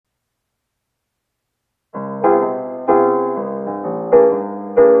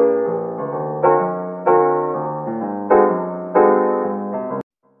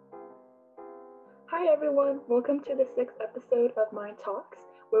Welcome to the sixth episode of Mind Talks,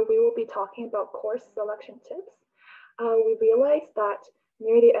 where we will be talking about course selection tips. We realized that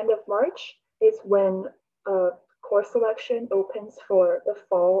near the end of March is when course selection opens for the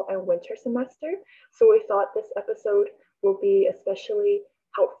fall and winter semester. So we thought this episode will be especially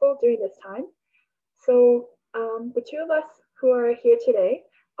helpful during this time. So the two of us who are here today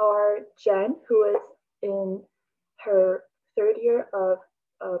are Jen, who is in her third year of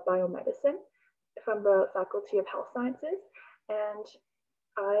biomedicine from the Faculty of Health Sciences, and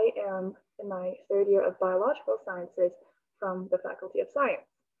I am in my third year of biological sciences from the Faculty of Science.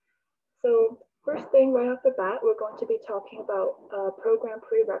 So first thing right off the bat, we're going to be talking about program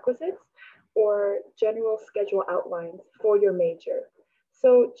prerequisites or general schedule outlines for your major.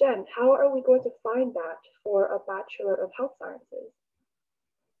 So Jen, how are we going to find that for a Bachelor of Health Sciences?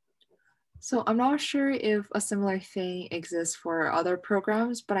 So I'm not sure if a similar thing exists for other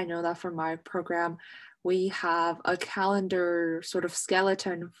programs, but I know that for my program, we have a calendar sort of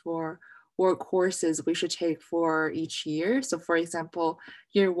skeleton for what courses we should take for each year. So for example,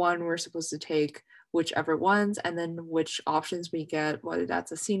 year one, we're supposed to take whichever ones, and then which options we get, whether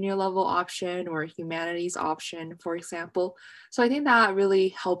that's a senior level option or a humanities option, for example. So I think that really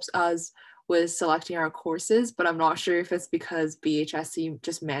helps us with selecting our courses, but I'm not sure if it's because BHSC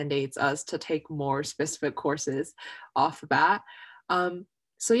just mandates us to take more specific courses off the bat.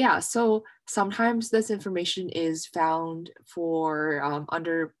 So sometimes this information is found for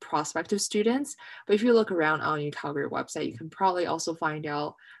under prospective students, but if you look around on your Calgary website, you can probably also find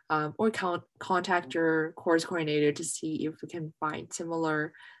out or contact your course coordinator to see if we can find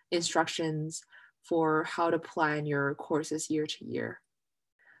similar instructions for how to plan your courses year to year.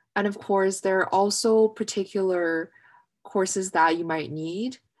 And of course, there are also particular courses that you might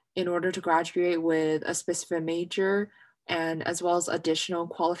need in order to graduate with a specific major, and as well as additional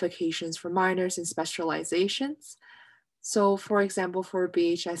qualifications for minors and specializations. So for example, for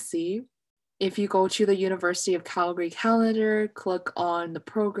BHSC, if you go to the University of Calgary calendar, click on the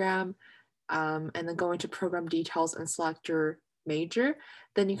program, and then go into program details and select your major,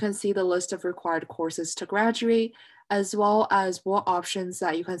 then you can see the list of required courses to graduate, as well as what options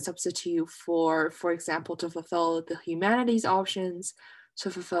that you can substitute for example, to fulfill the humanities options,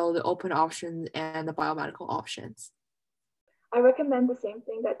 to fulfill the open options, and the biomedical options. I recommend the same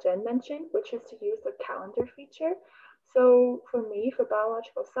thing that Jen mentioned, which is to use the calendar feature. So for me, for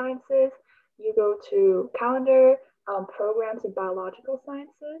biological sciences, you go to calendar, programs in biological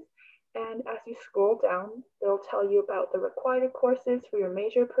sciences, and as you scroll down, they'll tell you about the required courses for your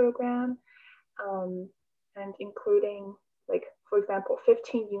major program, and including, like, for example,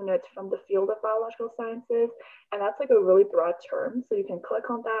 15 units from the field of biological sciences. And that's like a really broad term. So you can click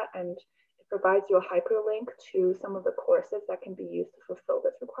on that and it provides you a hyperlink to some of the courses that can be used to fulfill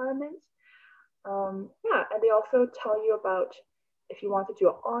this requirement. And they also tell you about if you want to do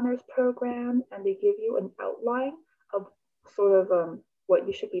an honors program, and they give you an outline of sort of what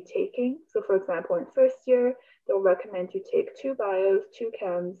you should be taking. So for example, in first year, they'll recommend you take 2 bios, 2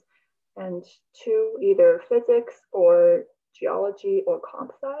 chems, and 2 either physics or geology or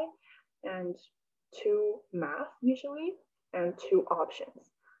comp sci, and 2 math usually, and 2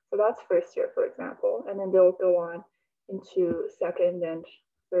 options. So that's first year, for example, and then they'll go on into second and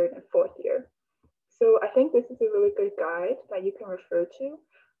third and fourth year. So I think this is a really good guide that you can refer to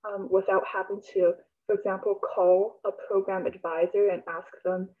without having to, for example, call a program advisor and ask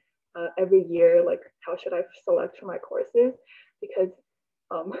them every year, like, how should I select for my courses? Because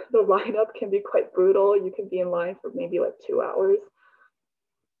the lineup can be quite brutal. You can be in line for maybe like 2 hours.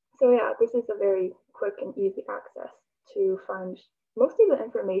 So yeah, this is a very quick and easy access to find most of the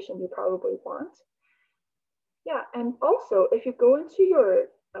information you probably want. Yeah, and also if you go into your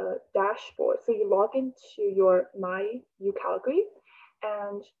dashboard, so you log into your My UCalgary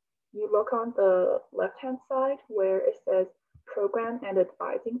and you look on the left-hand side where it says program and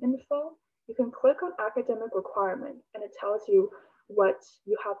advising info, you can click on academic requirement and it tells you what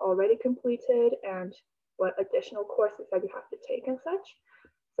you have already completed and what additional courses that you have to take and such.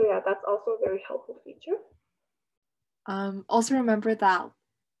 So yeah, that's also a very helpful feature. Also remember that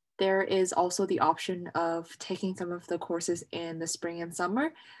there is also the option of taking some of the courses in the spring and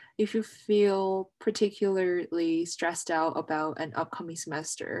summer if you feel particularly stressed out about an upcoming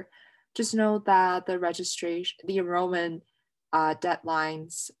semester. Just know that the enrollment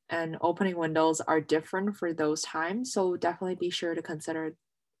deadlines and opening windows are different for those times. So definitely be sure to consider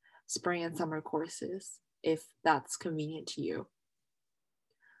spring and summer courses if that's convenient to you.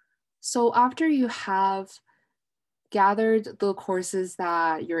 So after you have gathered the courses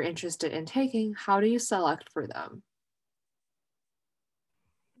that you're interested in taking, how do you select for them?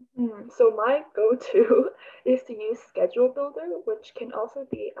 So my go-to is to use Schedule Builder, which can also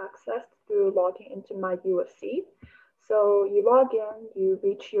be accessed through logging into my UFC. So you log in, you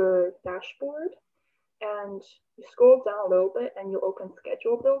reach your dashboard, and you scroll down a little bit and you open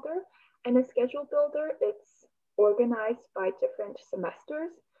Schedule Builder. And in Schedule Builder, it's organized by different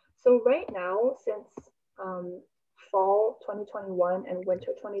semesters. So right now, since um, fall 2021 and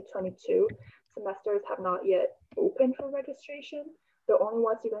winter 2022, semesters have not yet opened for registration. The only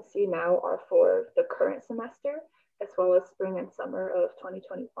ones you can see now are for the current semester, as well as spring and summer of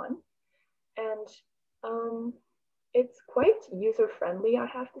 2021. And um, it's quite user friendly, I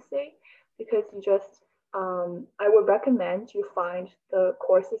have to say, because I would recommend you find the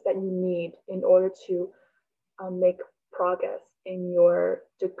courses that you need in order to make progress in your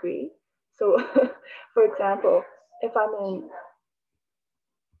degree. So, for example, if I'm in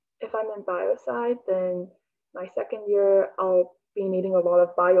if I'm in biosci, then my second year I'll be needing a lot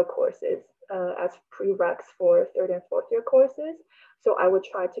of bio courses as prereqs for third and fourth year courses. So I would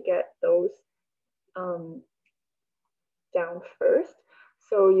try to get those um, down first.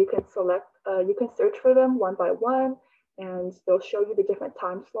 So you can search for them one by one, and they'll show you the different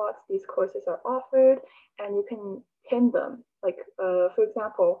time slots these courses are offered, and you can pin them. Like, for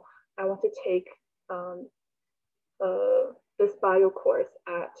example, I want to take um, this bio course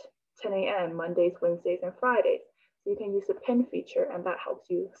at 10 a.m. Mondays, Wednesdays, and Fridays. So you can use the pin feature, and that helps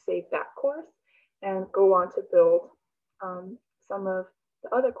you save that course and go on to build some of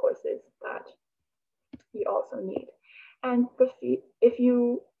the other courses that you also need. And if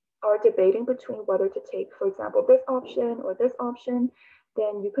you are debating between whether to take, for example, this option or this option,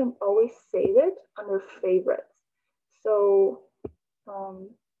 then you can always save it under favorites. So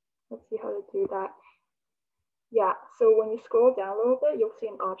let's see how to do that. Yeah, so when you scroll down a little bit, you'll see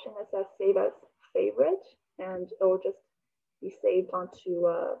an option that says save as favorite, and it will just be saved onto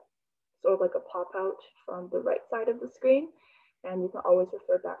sort of like a pop out from the right side of the screen. And you can always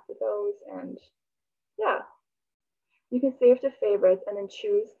refer back to those. And yeah, you can save to favorites and then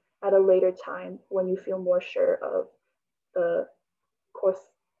choose at a later time when you feel more sure of the course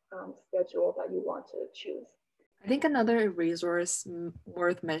schedule that you want to choose. I think another resource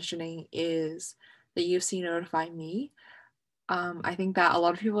worth mentioning is the UC Notify Me. I think that a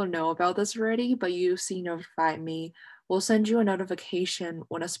lot of people know about this already, but UC Notify Me will send you a notification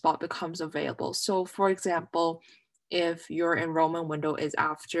when a spot becomes available. So for example, if your enrollment window is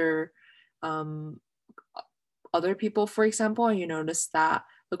after other people, for example, and you notice that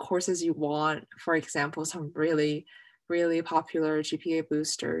the courses you want, for example, some really, really popular GPA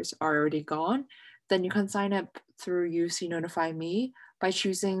boosters are already gone, then you can sign up through UC Notify Me by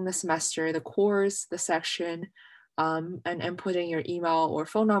choosing the semester, the course, the section, and inputting your email or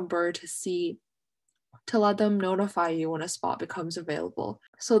phone number to let them notify you when a spot becomes available.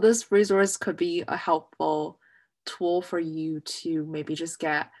 So this resource could be a helpful tool for you to maybe just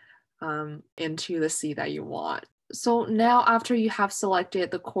get into the seat that you want. So now after you have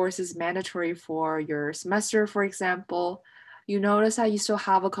selected the courses mandatory for your semester, for example, you notice that you still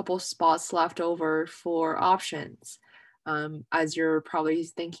have a couple spots left over for options. As you're probably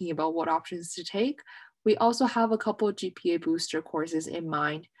thinking about what options to take, we also have a couple GPA booster courses in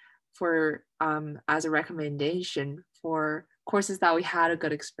mind for as a recommendation for courses that we had a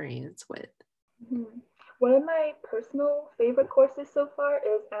good experience with. Mm-hmm. One of my personal favorite courses so far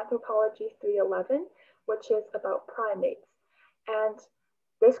is Anthropology 311, which is about primates. And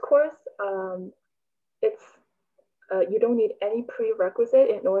this course, it's you don't need any prerequisite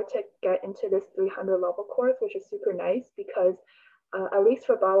in order to get into this 300 level course, which is super nice because at least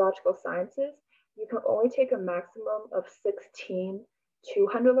for biological sciences, you can only take a maximum of 16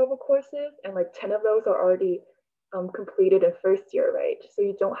 200 level courses, and like 10 of those are already completed in first year, right? So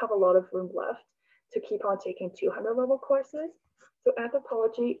you don't have a lot of room left to keep on taking 200 level courses. So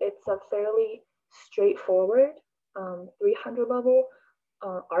anthropology, it's a fairly straightforward 300 level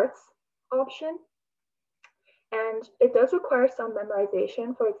arts option. And it does require some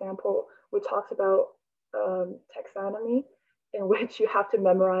memorization. For example, we talked about taxonomy, in which you have to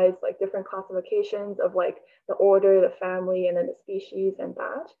memorize like different classifications of like the order, the family, and then the species and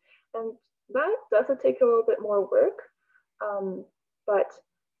that. And that does take a little bit more work. But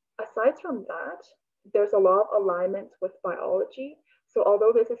aside from that, there's a lot of alignments with biology. So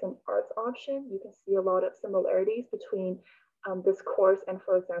although this is an arts option, you can see a lot of similarities between this course and,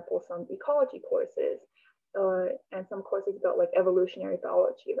 for example, some ecology courses and some courses about like evolutionary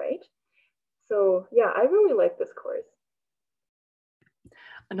biology, right? So yeah, I really like this course.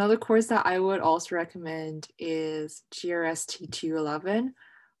 Another course that I would also recommend is GRST 211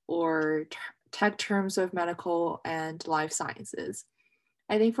 or Tech Terms of Medical and Life Sciences.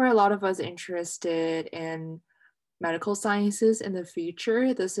 I think for a lot of us interested in medical sciences in the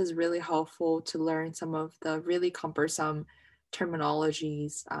future, this is really helpful to learn some of the really cumbersome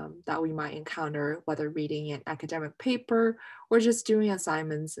terminologies that we might encounter, whether reading an academic paper or just doing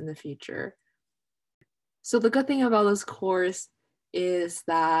assignments in the future. So the good thing about this course is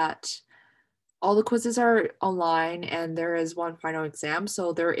that all the quizzes are online and there is one final exam.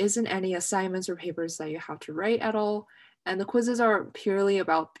 So there isn't any assignments or papers that you have to write at all. And the quizzes are purely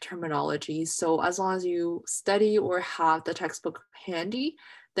about terminology. So as long as you study or have the textbook handy,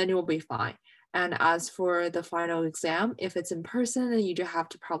 then you will be fine. And as for the final exam, if it's in person, then you do have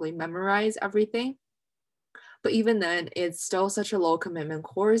to probably memorize everything. But even then, it's still such a low commitment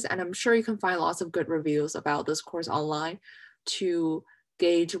course. And I'm sure you can find lots of good reviews about this course online to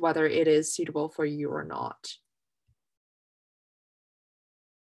gauge whether it is suitable for you or not.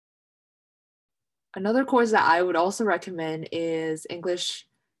 Another course that I would also recommend is English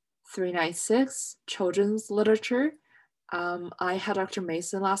 396, Children's Literature. I had Dr.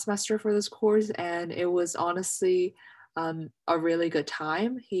 Mason last semester for this course, and it was honestly a really good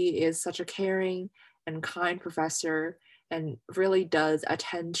time. He is such a caring and kind professor and really does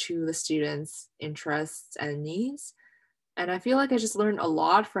attend to the students' interests and needs. And I feel like I just learned a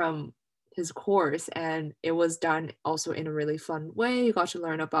lot from his course, and it was done also in a really fun way. You got to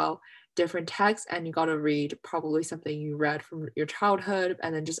learn about different texts and you got to read probably something you read from your childhood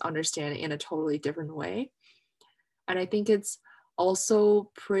and then just understand it in a totally different way. And I think it's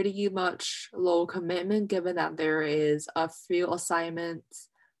also pretty much low commitment given that there is a few assignments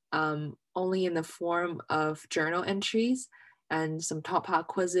only in the form of journal entries and some top hat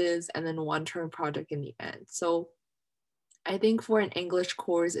quizzes and then one term project in the end. So I think for an English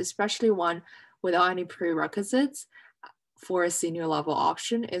course, especially one without any prerequisites, for a senior level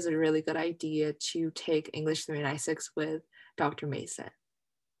option is a really good idea to take English 396 with Dr. Mason.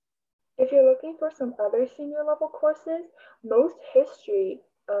 If you're looking for some other senior level courses, most history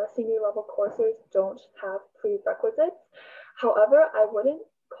senior level courses don't have prerequisites. However, I wouldn't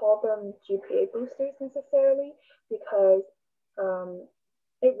call them GPA boosters necessarily because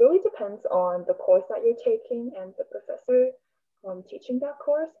it really depends on the course that you're taking and the professor teaching that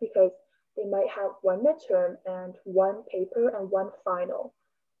course, because they might have one midterm and one paper and one final.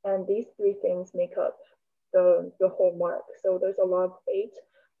 And these three things make up the whole mark. So there's a lot of weight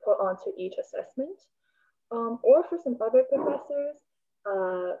put onto each assessment. Or for some other professors,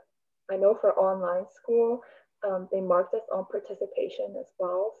 I know for online school, they marked us on participation as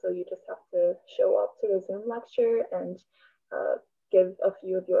well. So you just have to show up to the Zoom lecture and give a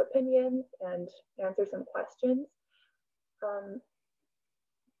few of your opinions and answer some questions.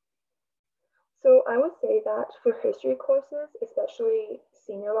 So I would say that for history courses, especially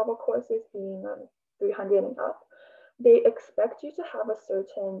senior level courses being 300 and up, they expect you to have a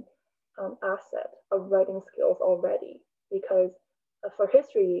certain asset of writing skills already, because for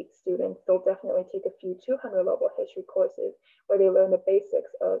history students, they'll definitely take a few 200 level history courses where they learn the basics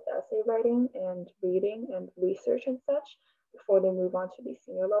of essay writing and reading and research and such before they move on to these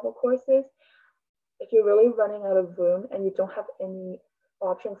senior level courses. If you're really running out of room and you don't have any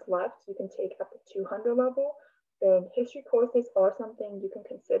options left, you can take up to 200 level, then history courses are something you can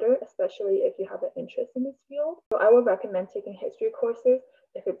consider, especially if you have an interest in this field. So I would recommend taking history courses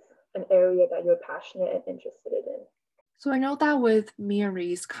if it's an area that you're passionate and interested in. So I know that with me and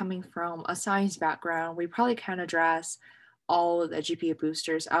Reese coming from a science background, we probably can address all the GPA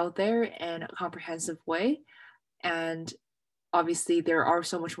boosters out there in a comprehensive way. And obviously there are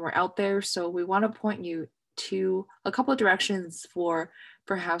so much more out there. So we want to point you to a couple of directions for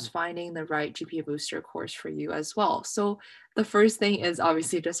perhaps finding the right GPA booster course for you as well. So the first thing is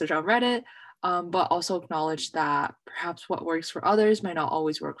obviously just search on Reddit, but also acknowledge that perhaps what works for others might not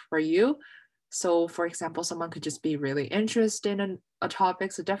always work for you. So for example, someone could just be really interested in a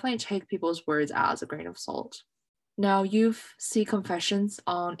topic. So definitely take people's words as a grain of salt. Now, Youth See Confessions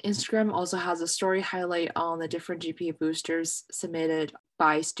on Instagram also has a story highlight on the different GPA boosters submitted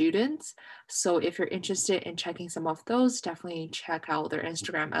by students. So if you're interested in checking some of those, definitely check out their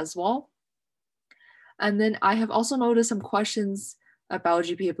Instagram as well. And then I have also noticed some questions about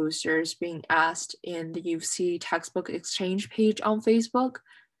GPA boosters being asked in the UFC textbook exchange page on Facebook.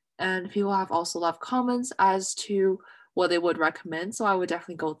 And people have also left comments as to what they would recommend. So I would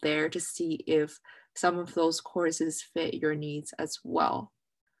definitely go there to see if some of those courses fit your needs as well.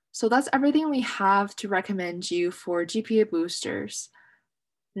 So that's everything we have to recommend you for GPA boosters.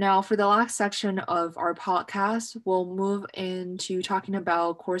 Now, for the last section of our podcast, we'll move into talking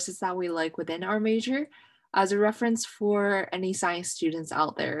about courses that we like within our major as a reference for any science students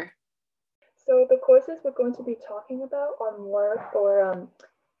out there. So the courses we're going to be talking about are more for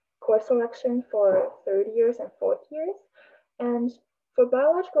course selection for third years and fourth years. And for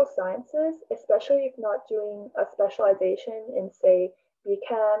biological sciences, especially if not doing a specialization in, say,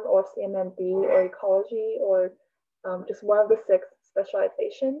 BChem or CMMB or ecology or just one of the 6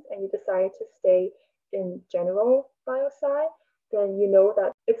 specializations, and you decide to stay in general biosci, then you know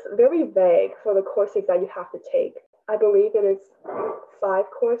that it's very vague for the courses that you have to take. I believe it is 5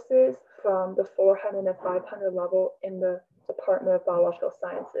 courses from the 400 and 500 level in the Department of Biological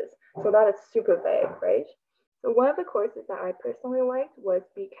Sciences. So that is super vague, right? So one of the courses that I personally liked was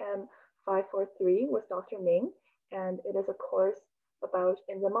BChem 543 with Dr. Ning, and it is a course about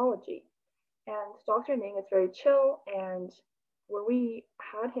enzymology. And Dr. Ning is very chill, and when we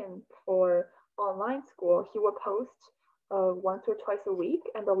had him for online school, he would post once or twice a week,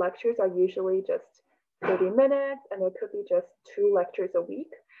 and the lectures are usually just 30 minutes, and there could be just 2 lectures a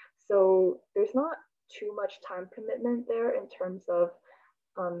week. So there's not too much time commitment there in terms of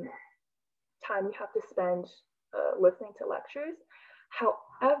time you have to spend listening to lectures.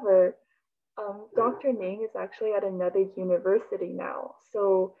 However, Dr. Ning is actually at another university now.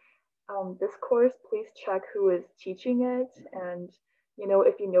 So this course, please check who is teaching it. And, you know,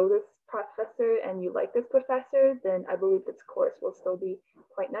 if you know this professor and you like this professor, then I believe this course will still be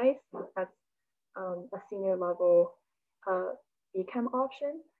quite nice as a senior level BChem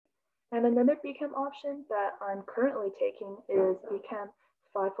option. And another BChem option that I'm currently taking is BChem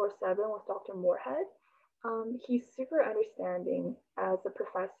 547 with Dr. Moorhead. He's super understanding as a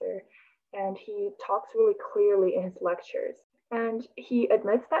professor, and he talks really clearly in his lectures. And he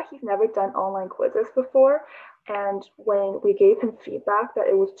admits that he's never done online quizzes before. And when we gave him feedback that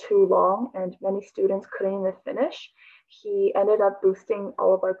it was too long and many students couldn't even finish, he ended up boosting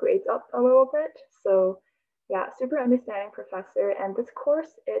all of our grades up a little bit. So yeah, super understanding professor. And this course,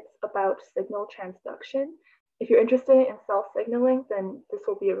 it's about signal transduction. If you're interested in cell signaling, then this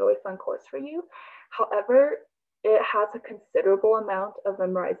will be a really fun course for you. However, it has a considerable amount of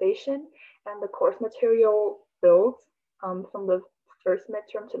memorization, and the course material builds from the first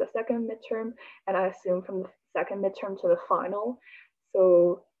midterm to the second midterm, and I assume from the second midterm to the final.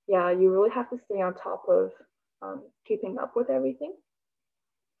 So yeah, you really have to stay on top of keeping up with everything.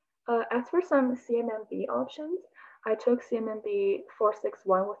 As for some CMMB options, I took CMMB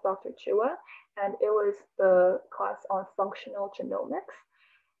 461 with Dr. Chua, and it was the class on functional genomics.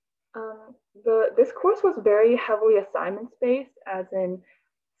 This course was very heavily assignments based, as in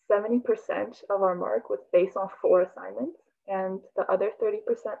 70% of our mark was based on 4 assignments, and the other 30%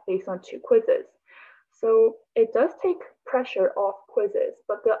 based on 2 quizzes. So it does take pressure off quizzes,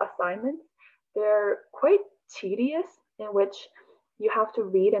 but the assignments, they're quite tedious, in which you have to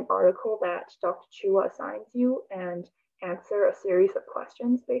read an article that Dr. Chua assigns you and answer a series of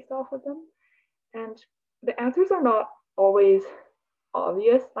questions based off of them. And the answers are not always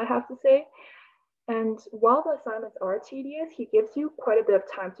obvious, I have to say. And while the assignments are tedious, he gives you quite a bit of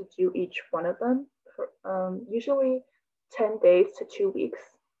time to do each one of them, for, usually 10 days to 2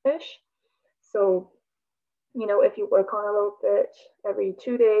 weeks-ish. So, you know, if you work on a little bit every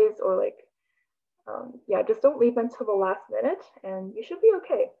 2 days, or like, yeah, just don't leave until the last minute and you should be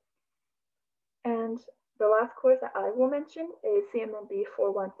okay. And the last course that I will mention is CMMB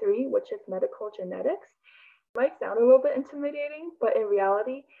 413, which is medical genetics. It might sound a little bit intimidating, but in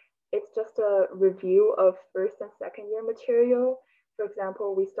reality, it's just a review of first and second year material. For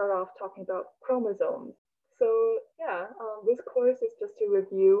example, we start off talking about chromosomes. So yeah, this course is just a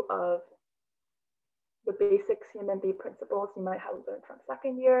review of the basic CMMB principles you might have learned from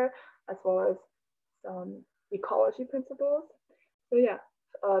second year, as well as some ecology principles. So yeah,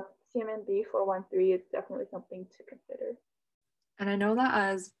 CMMB 413 is definitely something to consider. And I know that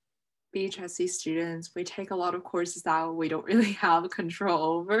as BHSC students, we take a lot of courses that we don't really have control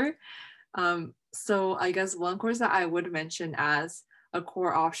over. So I guess one course that I would mention as a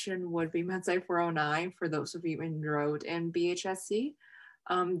core option would be MedSci 409 for those of you enrolled in BHSC.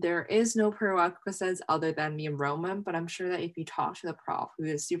 There is no prerequisites other than the enrollment, but I'm sure that if you talk to the prof, who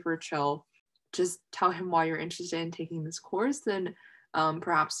is super chill, just tell him why you're interested in taking this course, then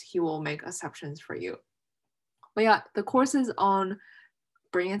perhaps he will make exceptions for you. But yeah, the course is on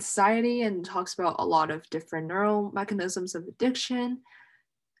brain and society and talks about a lot of different neural mechanisms of addiction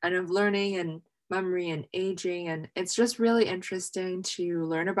and of learning and memory and aging. And it's just really interesting to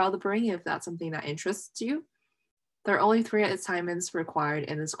learn about the brain if that's something that interests you. There are only 3 assignments required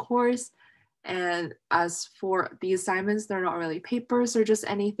in this course. And as for the assignments, they're not really papers, they're just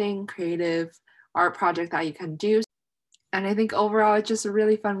anything creative art project that you can do. And I think overall, it's just a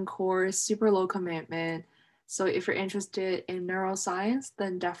really fun course, super low commitment, So if you're interested in neuroscience,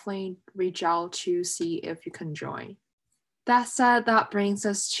 then definitely reach out to see if you can join. That said, that brings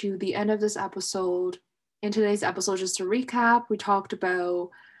us to the end of this episode. In today's episode, just to recap, we talked about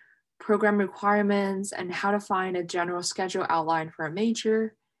program requirements and how to find a general schedule outline for a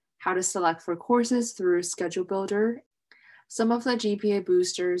major, how to select for courses through Schedule Builder, some of the GPA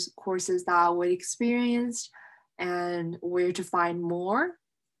Boosters courses that we experienced, and where to find more,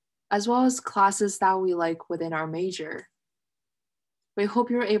 as well as classes that we like within our major. We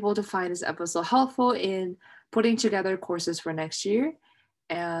hope you're able to find this episode helpful in putting together courses for next year,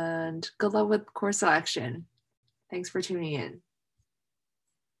 and good luck with course selection. Thanks for tuning in.